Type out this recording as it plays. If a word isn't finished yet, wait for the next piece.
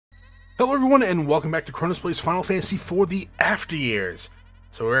Hello everyone and welcome back to Kronos Plays Final Fantasy for the After Years.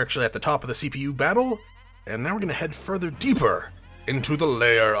 So we're actually at the top of the CPU battle, and now we're going to head further deeper into the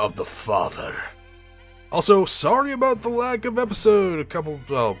lair of the Father. Also, sorry about the lack of episode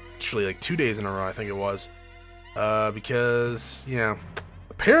actually like 2 days in a row I think it was. Because,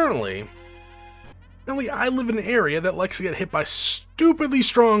 apparently I live in an area that likes to get hit by stupidly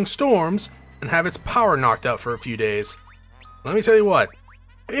strong storms and have its power knocked out for a few days. Let me tell you what.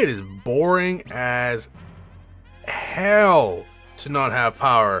 It is boring as hell to not have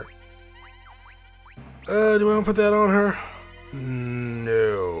power. Do I want to put that on her?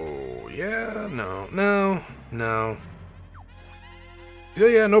 No. Yeah, no. So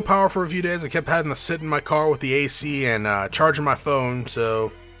yeah, no power for a few days. I kept having to sit in my car with the AC and charging my phone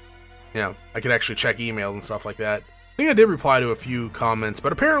so, I could actually check emails and stuff like that. I think I did reply to a few comments,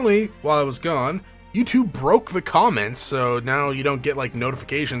 but apparently, while I was gone, YouTube broke the comments, so now you don't get like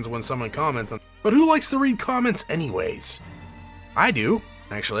notifications when someone comments. But who likes to read comments anyways? I do.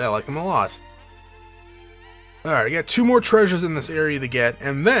 Actually, I like them a lot. Alright, I got 2 more treasures in this area to get,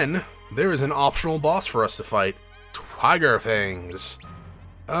 and then there is an optional boss for us to fight. Tiger Fangs.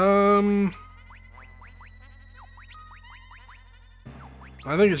 I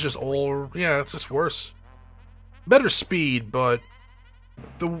think it's just it's just worse. Better speed, but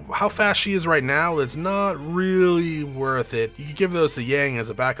how fast she is right now, it's not really worth it. You could give those to Yang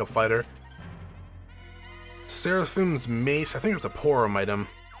as a backup fighter. Seraphim's mace, I think it's a Porum item.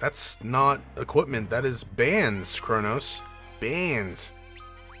 That's not equipment, that is bands, Kronos. Bands.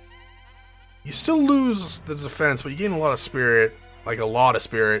 You still lose the defense, but you gain a lot of spirit. Like a lot of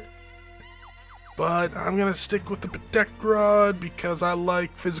spirit. But I'm gonna stick with the Protect Rod because I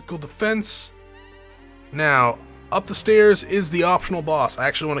like physical defense. Now, up the stairs is the optional boss. I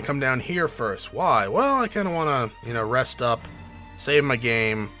actually want to come down here first. Why? Well, I kind of want to, rest up, save my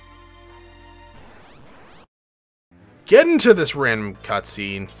game, get into this random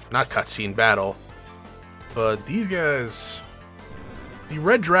cutscene, not cutscene, battle. But these guys, the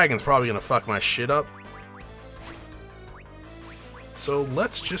Red Dragon's probably going to fuck my shit up. So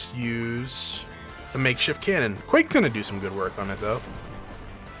let's just use the makeshift cannon. Quake's going to do some good work on it, though.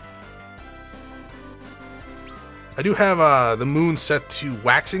 I do have the moon set to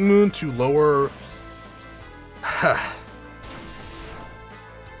Waxing Moon to lower...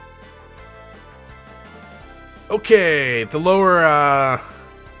 Okay, the lower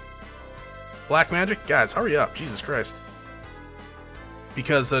black magic? Guys, hurry up, Jesus Christ.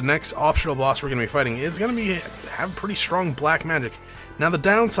 Because the next optional boss we're going to be fighting is going to have pretty strong black magic. Now the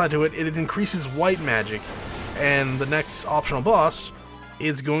downside to it, it increases white magic. And the next optional boss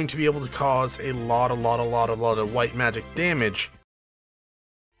is going to be able to cause a lot of white magic damage.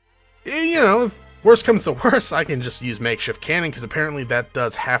 If worst comes to worst, I can just use makeshift cannon because apparently that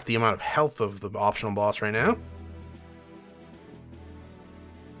does half the amount of health of the optional boss right now.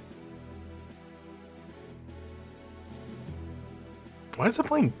 Why is it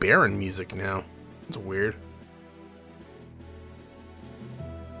playing Baron music now? It's weird.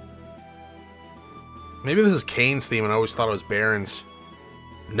 Maybe this is Kane's theme and I always thought it was Baron's.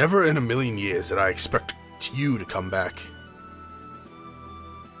 Never in a million years did I expect you to come back.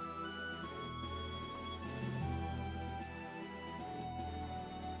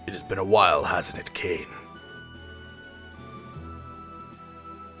 It has been a while, hasn't it, Kane?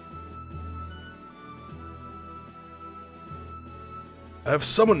 I have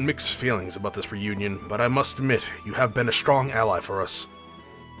somewhat mixed feelings about this reunion, but I must admit, you have been a strong ally for us.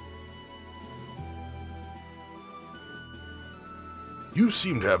 You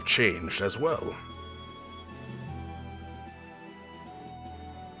seem to have changed as well.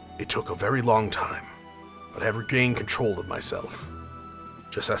 It took a very long time, but I have regained control of myself.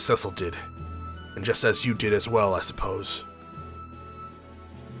 Just as Cecil did, and just as you did as well, I suppose.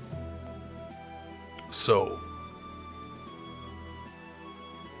 So,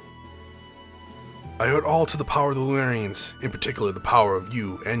 I owe it all to the power of the Lunarians, in particular the power of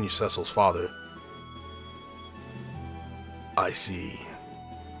you and Cecil's father. I see.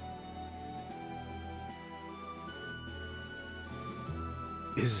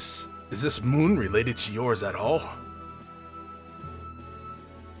 Is this moon related to yours at all?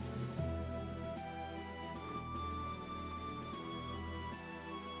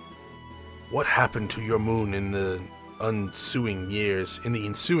 What happened to your moon in the ensuing years?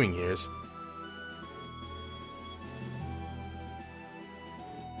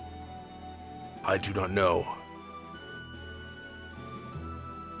 I do not know.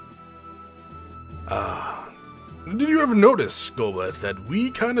 Did you ever notice, Golbez, that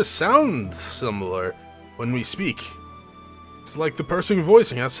we kind of sound similar when we speak? Looks like the person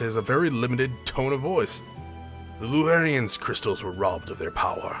voicing us has a very limited tone of voice. The Lunarians' crystals were robbed of their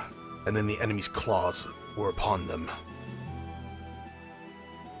power, and then the enemy's claws were upon them.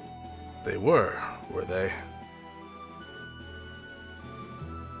 They were they?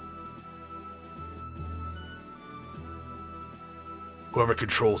 Whoever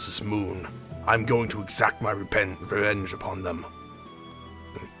controls this moon, I'm going to exact my revenge upon them.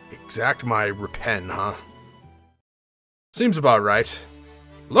 Exact my repent, huh? Seems about right.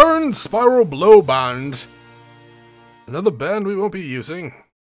 Learn Spiral Blow Band. Another band we won't be using.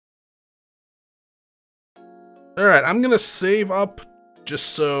 Alright, I'm gonna save up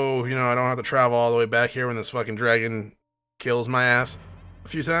just so, you know, I don't have to travel all the way back here when this fucking dragon kills my ass a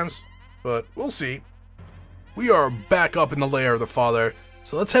few times. But we'll see. We are back up in the lair of the Father,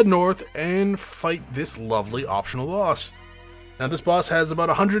 so let's head north and fight this lovely optional boss. Now this boss has about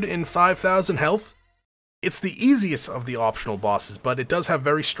 105,000 health. It's the easiest of the optional bosses, but it does have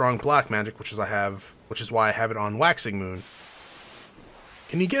very strong black magic, which is why I have it on Waxing Moon.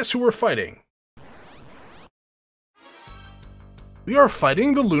 Can you guess who we're fighting? We are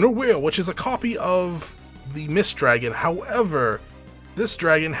fighting the Lunar Whale, which is a copy of the Mist Dragon. However, this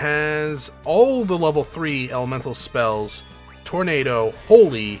dragon has all the level 3 elemental spells, Tornado,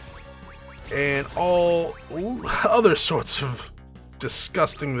 Holy, and all other sorts of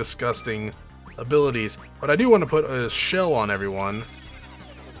disgusting abilities. But I do want to put a shell on everyone.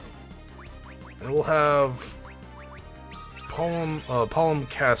 And we'll have Palm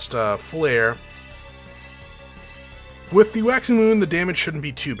cast Flare. With the Waxing Moon, the damage shouldn't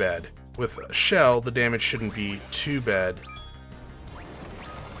be too bad. With Shell, the damage shouldn't be too bad.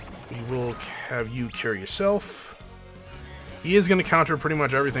 We will have you cure yourself. He is going to counter pretty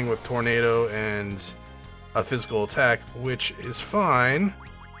much everything with Tornado and a physical attack, which is fine.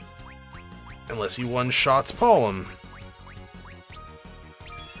 Unless he one-shots Palm.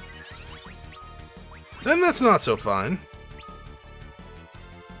 Then that's not so fine.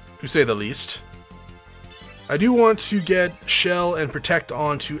 To say the least. I do want to get Shell and Protect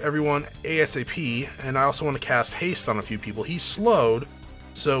onto everyone ASAP, and I also want to cast Haste on a few people. He's slowed,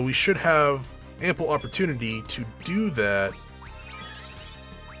 so we should have ample opportunity to do that.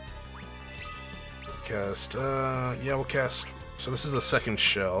 Cast, yeah, we'll cast, so this is the second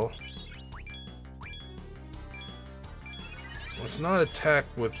Shell. Let's not attack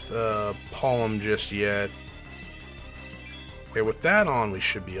with Palm just yet. Okay, with that on, we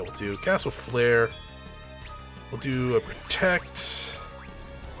should be able to. Cast with Flare. We'll do a Protect.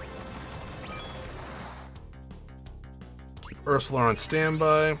 Keep Ursula on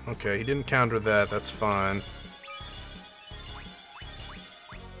standby. Okay, he didn't counter that. That's fine.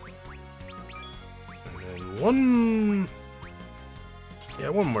 And then one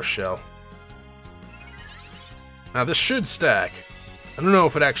more shell. Now this should stack. I don't know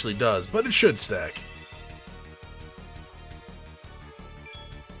if it actually does, but it should stack.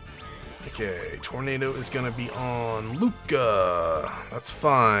 Okay, Tornado is gonna be on Luca. That's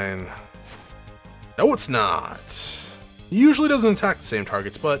fine. No, it's not. He usually doesn't attack the same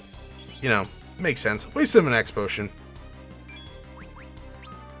targets, but, you know, makes sense. Waste him an X potion.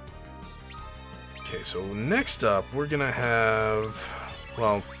 Okay, so next up, we're gonna have,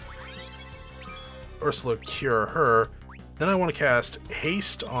 well, Ursula cure her. Then I want to cast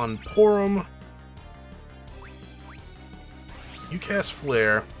Haste on Porum. You cast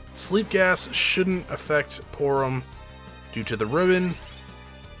Flare. Sleep Gas shouldn't affect Porum due to the ribbon.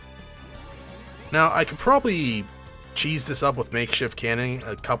 Now, I could probably cheese this up with Makeshift Cannon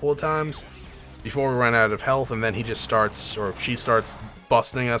a couple of times before we run out of health, and then he just starts, or she starts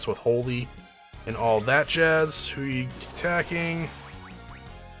busting us with Holy and all that jazz. Who are you attacking?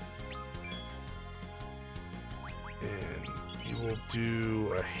 And you will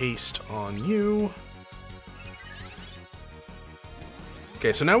do a Haste on you.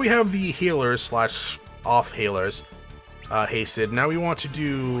 Okay, so now we have the healers slash off healers hasted. Now we want to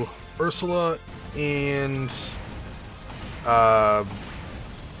do Ursula and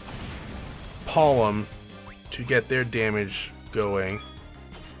Palm to get their damage going.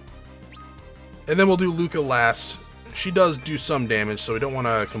 And then we'll do Luca last. She does do some damage, so we don't want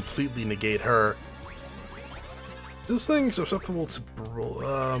to completely negate her. Is this thing susceptible to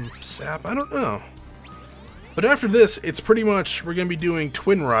sap? I don't know. But after this, it's pretty much, we're going to be doing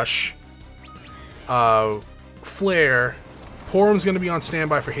Twin Rush, Flare, Porum's going to be on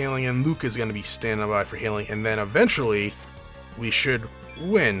standby for healing, and Luca's going to be standing by for healing, and then eventually, we should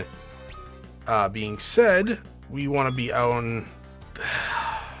win. Being said, we want to be on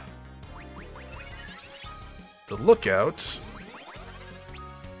the lookout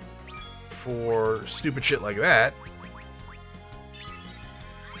for stupid shit like that.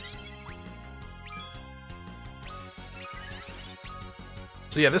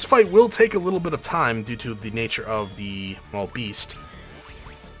 So yeah, this fight will take a little bit of time due to the nature of the, well, beast.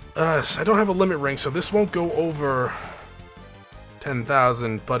 So I don't have a limit ring, so this won't go over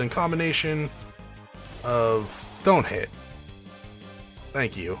 10,000, but in combination of... Don't hit.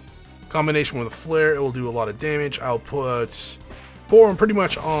 Thank you. Combination with a flare, it will do a lot of damage. I'll put Porum pretty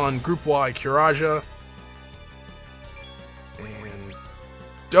much on Group Y Kiraja. And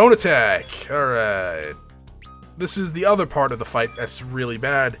don't attack! Alright. This is the other part of the fight that's really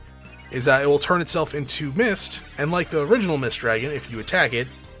bad, is that it will turn itself into Mist, and like the original Mist Dragon, if you attack it,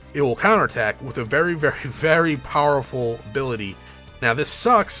 it will counterattack with a very, very, very powerful ability. Now this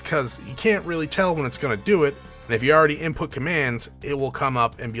sucks, because you can't really tell when it's going to do it, and if you already input commands, it will come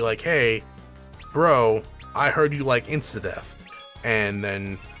up and be like, hey, bro, I heard you like insta-death, and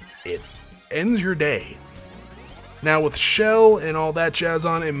then it ends your day. Now with Shell and all that jazz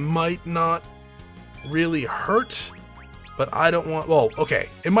on, it might not really hurt, but I don't want, well, okay,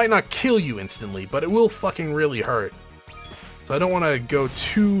 it might not kill you instantly, but it will fucking really hurt. So I don't want to go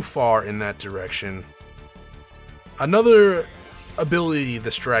too far in that direction. Another ability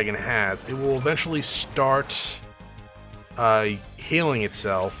this dragon has, it will eventually start healing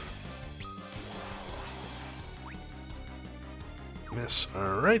itself. Miss,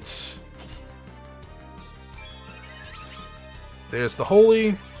 alright. There's the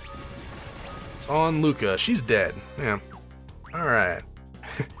Holy. It's on Luca. She's dead. Yeah. Alright.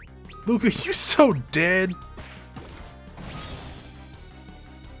 Luca, you're so dead.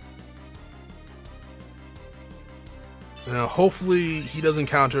 Now, hopefully he doesn't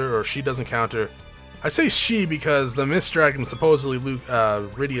counter, or she doesn't counter. I say she because the Mist Dragon is supposedly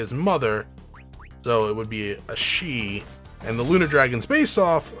Rydia's mother, so it would be a she. And the Lunar Dragon's based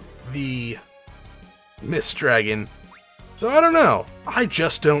off the Mist Dragon. So I don't know. I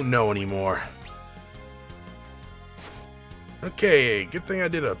just don't know anymore. Okay, good thing I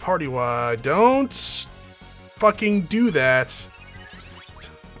did a party-wide. Don't fucking do that.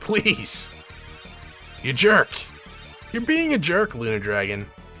 Please. You jerk. You're being a jerk, Lunar Dragon.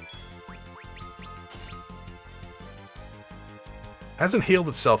 Hasn't healed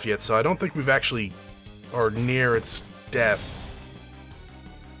itself yet, so I don't think we've actually are near its death.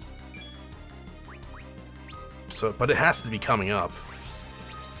 So, but it has to be coming up.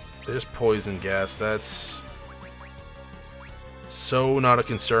 There's poison gas. That's so not a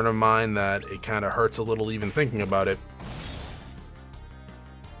concern of mine that it kind of hurts a little even thinking about it.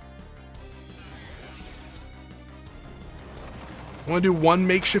 Want to do one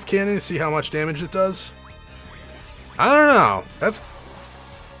makeshift cannon and see how much damage it does? I don't know.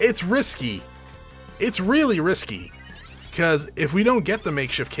 It's risky. It's really risky. Because if we don't get the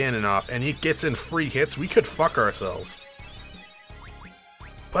makeshift cannon off and it gets in free hits, we could fuck ourselves.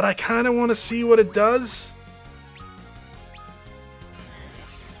 But I kind of want to see what it does.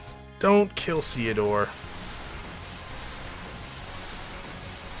 Don't kill Theodore.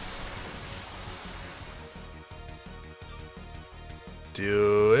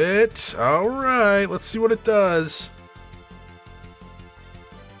 Do it. Alright, let's see what it does.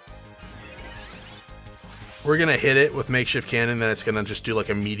 We're gonna hit it with makeshift cannon, then it's gonna just do like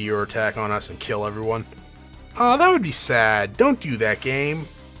a meteor attack on us and kill everyone. Oh, that would be sad. Don't do that, game.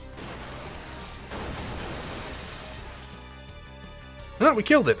 Oh, we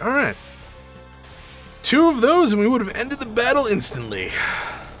killed it. Alright. 2 of those and we would have ended the battle instantly.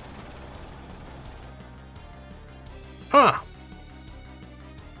 Huh.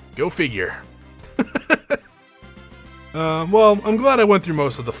 Go figure. Well, I'm glad I went through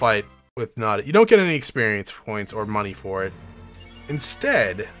most of the fight with not. You don't get any experience points or money for it.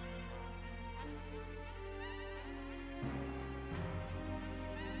 Instead,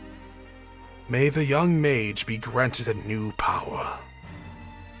 may the young mage be granted a new power.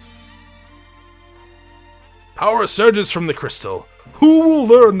 Power surges from the crystal. Who will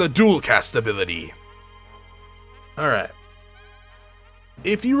learn the dual cast ability? Alright.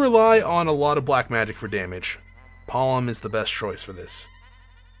 If you rely on a lot of black magic for damage, Palm is the best choice for this.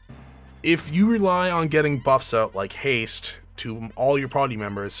 If you rely on getting buffs out like haste to all your party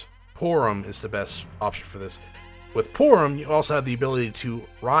members, Porum is the best option for this. With Porum, you also have the ability to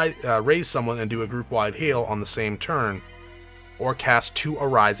raise someone and do a group-wide heal on the same turn, or cast 2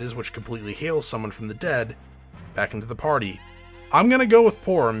 Arises, which completely heals someone from the dead back into the party. I'm gonna go with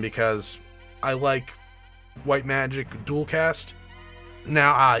Porum because I like white magic dual cast.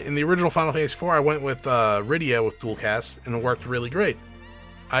 Now, in the original Final Fantasy IV, I went with Rydia with dual cast, and it worked really great.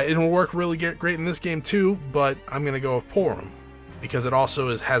 It will work really great in this game too, but I'm gonna go with Porum because it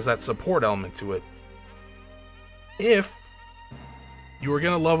also has that support element to it. If you were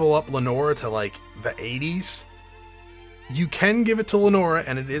gonna level up Lenora to like the 80s, you can give it to Lenora,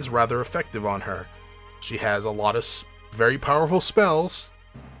 and it is rather effective on her. She has a lot of very powerful spells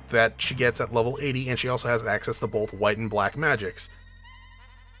that she gets at level 80, and she also has access to both white and black magics.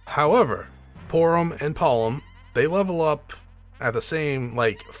 However, Porum and Palom, they level up at the same,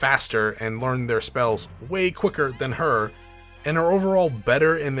 faster and learn their spells way quicker than her, and are overall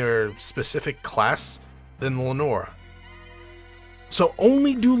better in their specific class than Lenora. So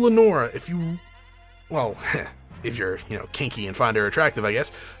only do Lenora if you, well, if you're, kinky and find her attractive, I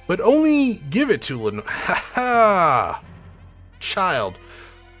guess, but only give it to Lenora. Haha! Child.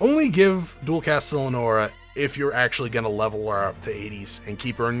 Only give dual cast to Lenora if you're actually going to level her up to 80s and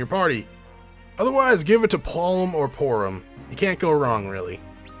keep her in your party. Otherwise, give it to Palom or Porum. You can't go wrong, really.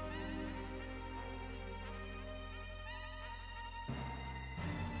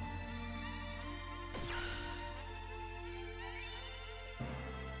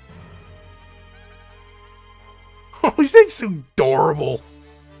 Oh, these things are adorable.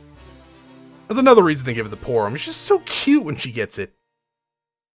 That's another reason to give it to Porum. It's just so cute when she gets it.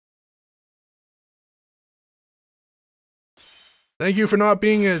 Thank you for not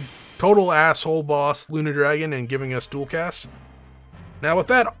being a total asshole boss, Lunar Dragon, and giving us dual cast. Now with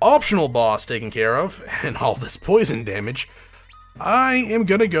that optional boss taken care of, and all this poison damage, I am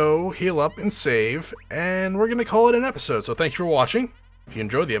gonna go heal up and save, and we're gonna call it an episode. So thank you for watching. If you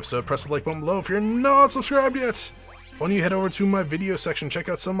enjoyed the episode, press the like button below if you're not subscribed yet. Why don't you head over to my video section, check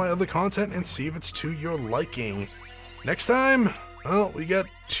out some of my other content, and see if it's to your liking. Next time, well, we get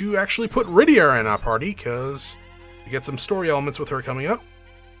to actually put Rydia in our party, because we get some story elements with her coming up.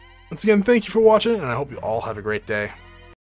 Once again, thank you for watching, and I hope you all have a great day.